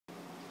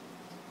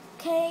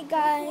Okay,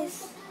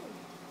 guys.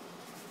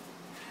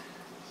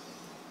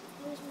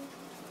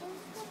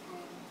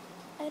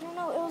 I don't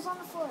know. It was on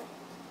the floor.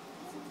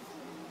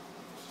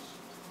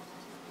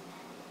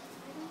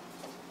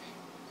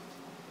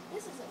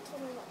 This is a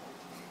total lot.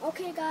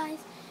 Okay, guys.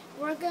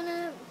 We're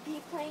gonna be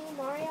playing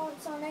Mario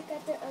and Sonic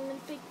at the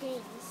Olympic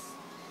Games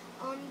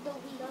on the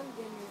Wii.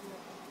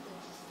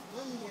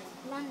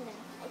 London.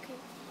 Okay.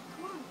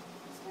 Come on.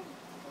 Let's go.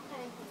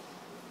 Okay.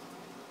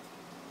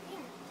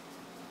 Here.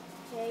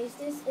 Okay.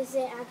 Is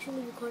it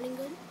actually recording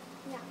good?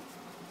 Yeah.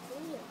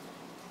 Really?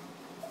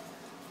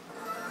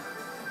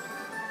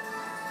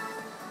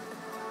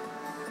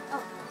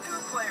 Oh. 2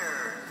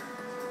 players.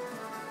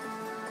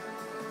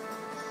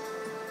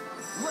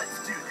 Let's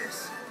do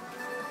this.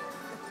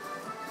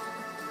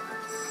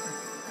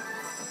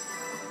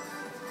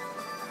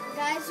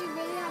 Guys, you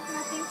really have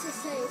nothing to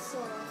say, so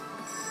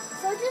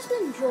just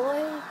enjoy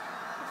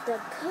the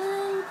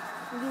good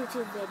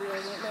YouTube video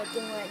we're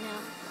making right now.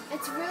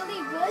 It's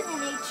really good in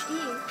HD.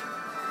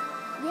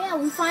 Yeah,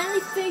 we finally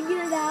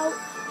figured out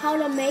how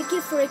to make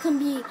it for it can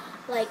be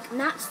like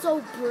not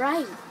so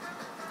bright.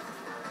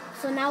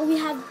 So now we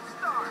have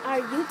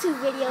our YouTube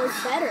videos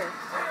better.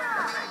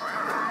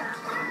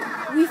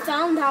 We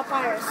found out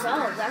by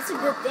ourselves. That's a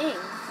good thing.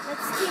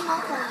 Let's team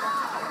up on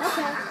that.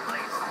 Okay.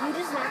 You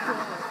just knocked me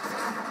out.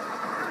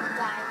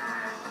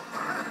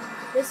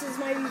 This is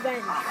my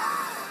revenge.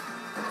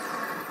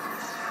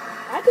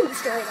 I can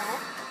destroy that.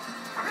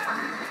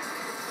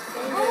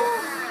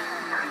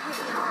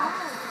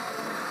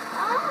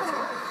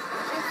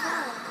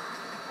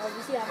 Oh,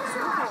 you see, I have a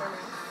superpower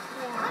now.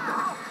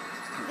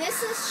 Yeah. This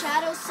is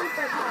Shadow's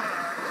superpower.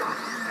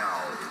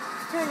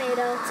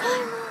 Tornado.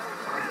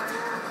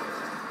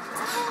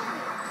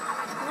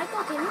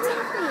 Michael, can you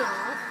knock me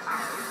out?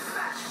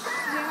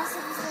 You're not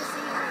supposed to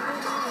see it.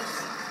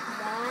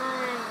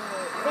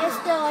 There's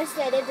still, I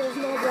said it, there's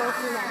no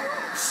blocking that.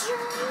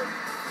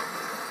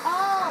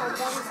 Oh,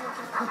 that was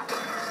okay.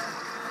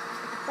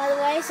 By the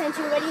way, since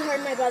you already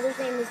heard my brother's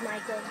name is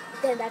Michael,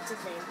 then that's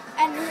his name.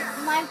 And his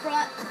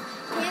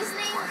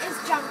name is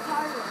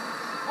Giancarlo.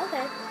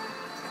 Okay.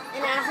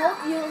 And I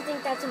hope you don't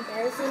think that's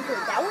embarrassing,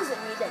 because that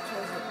wasn't me that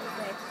chose it.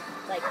 Okay?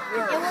 Like,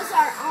 really. It was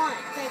our aunt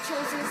that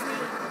chose his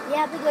name.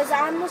 Yeah, because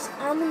I'm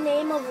the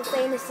name of a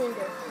famous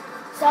singer.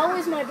 So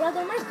is my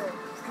brother Michael.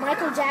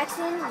 Michael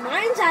Jackson.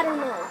 Mine's, I don't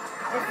know.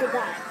 I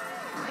forgot.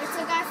 It's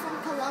a guy from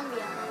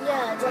Colombia.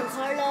 Yeah,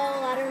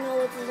 Giancarlo. I don't know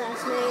what's his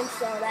last name,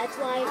 so that's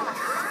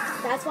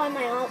why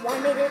my aunt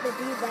wanted it to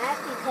be that,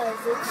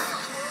 because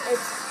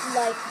it's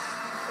like,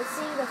 let's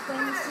see, the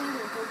famous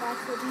singer. So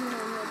that's what you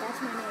know.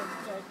 That's my name.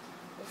 So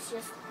it's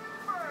just.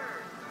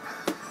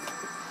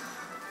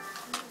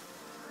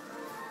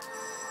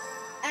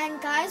 And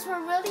guys,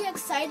 we're really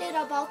excited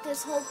about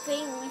this whole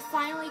thing. We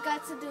finally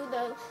got to do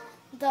the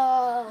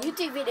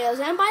YouTube videos.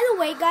 And by the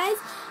way, guys,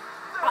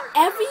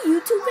 every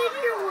YouTube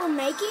video we're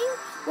making,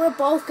 we're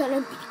both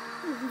gonna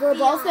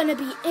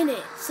be in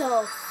it.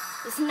 So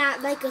it's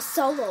not like a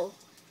solo.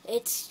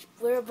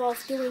 We're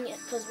both doing it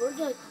because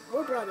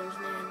we're brothers,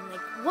 man.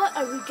 Like, what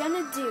are we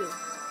gonna do?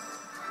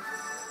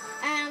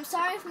 And I'm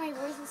sorry if my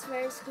voice is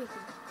very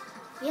squeaky.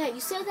 Yeah, you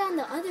said that in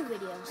the other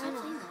videos. I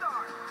know.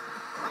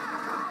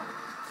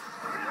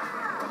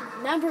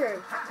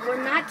 Remember,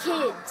 we're not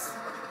kids.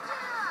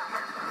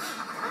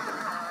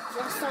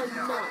 Just so you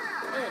know.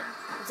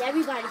 Because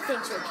everybody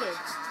thinks we're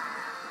kids.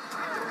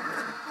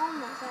 Oh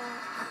my god.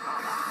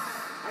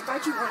 I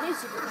thought you wanted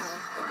superpower.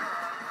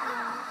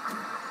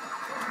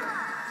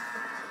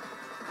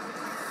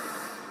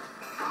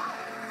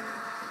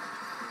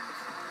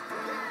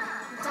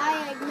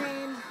 Die,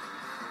 Eggman.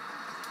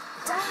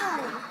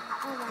 Die!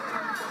 Oh my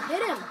god.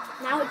 Hit him.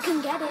 Now it can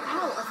get it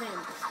out of him.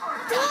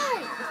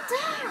 Die!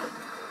 Die!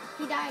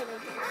 He died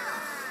again.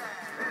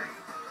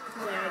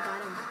 There, I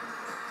got him.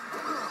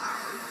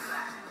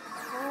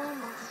 Oh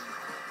my.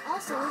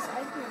 Also, this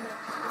Eggman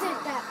did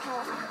that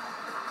part.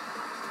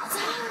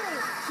 Die!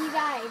 He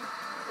died.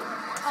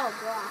 Oh,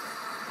 God.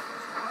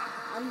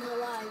 I'm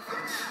alive.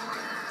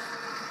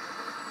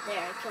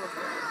 There, I killed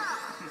him.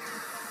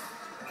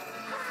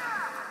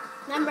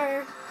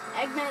 Remember,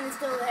 Eggman is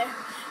still there.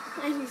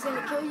 And he's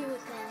gonna kill you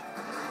with that.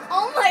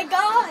 Oh my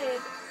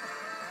god!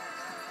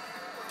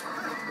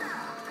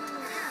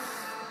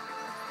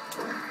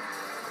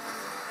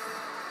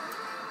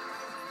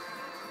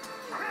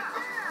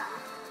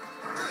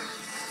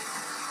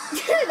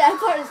 That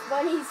part is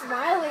funny, he's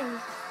smiling.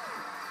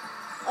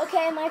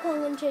 Okay, Michael,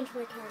 I'm gonna change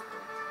my character.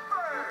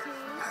 Okay.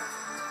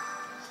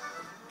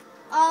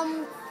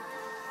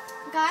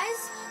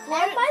 Guys,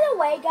 and by the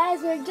way,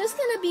 guys, we're just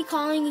gonna be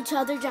calling each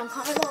other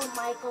Giancarlo and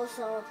Michael,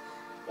 so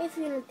if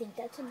you don't think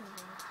that's annoying.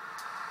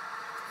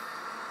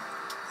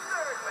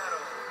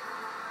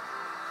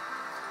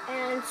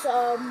 And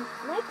so,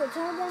 Michael,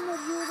 tell them what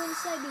you were going to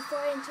say before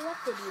I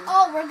interrupted you.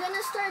 Oh, we're going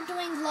to start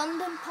doing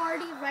London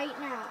Party right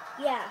now.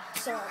 Yeah,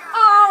 so.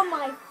 Oh,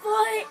 my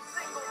foot!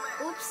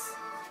 Oops.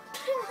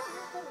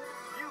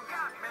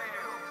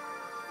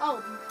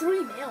 Oh,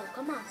 3 mail.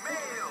 Come on.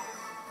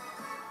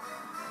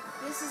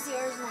 This is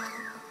yours now.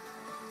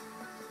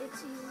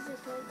 it's easy to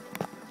put.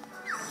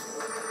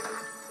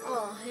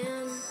 Oh,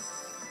 him.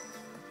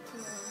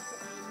 No,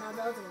 not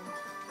the other one.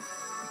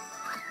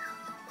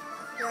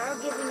 They're all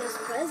giving us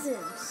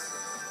presents.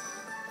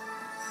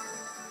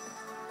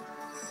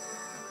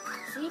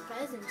 See,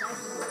 presents, I can.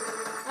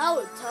 Oh,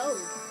 a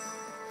toad.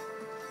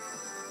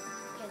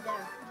 Okay,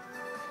 there.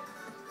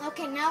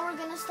 Okay, now we're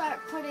gonna start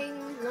putting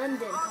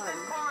London Party.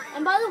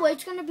 And by the way,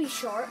 it's gonna be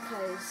short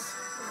because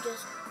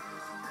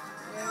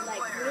we're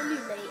like really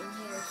late in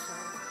here, so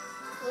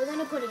we're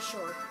gonna put it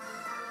short.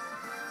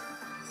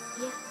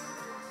 Yeah.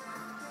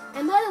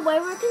 And by the way,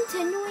 we're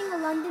continuing the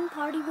London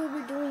Party we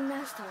were doing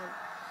last time.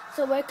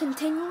 So we're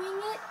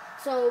continuing it,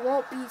 so it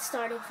won't be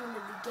starting from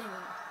the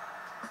beginning.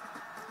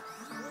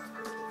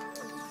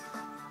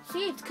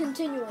 See, it's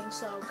continuing,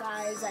 so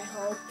guys, I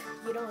hope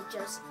you don't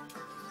just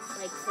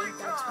like think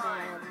that's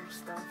bad or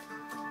stuff.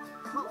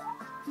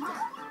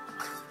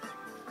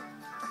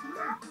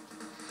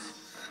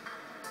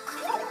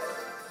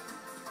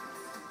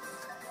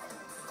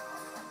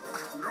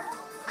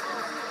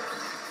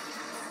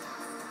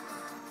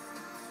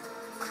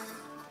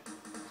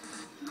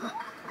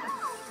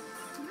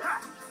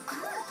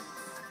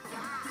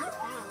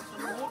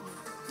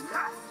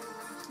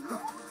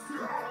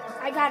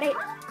 I got it.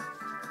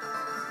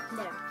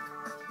 There.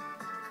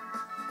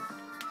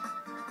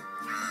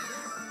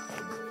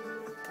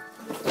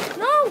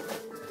 No!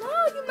 No,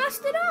 you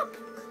messed it up.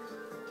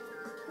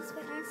 It's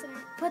by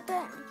accident.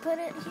 Put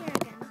it here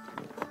again.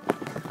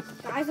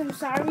 Guys, I'm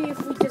sorry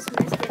if we just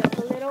messed it up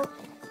a little.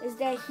 Is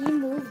that he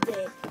moved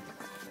it.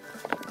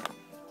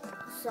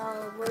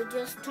 So we're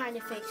just trying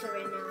to fix it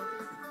right now.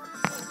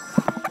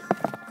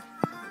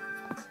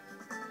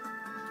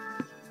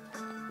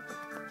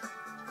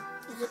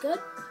 Is it good?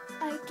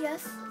 I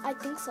guess. I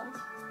think so.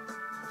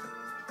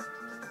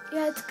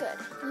 Yeah, it's good.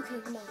 Okay,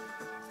 come on.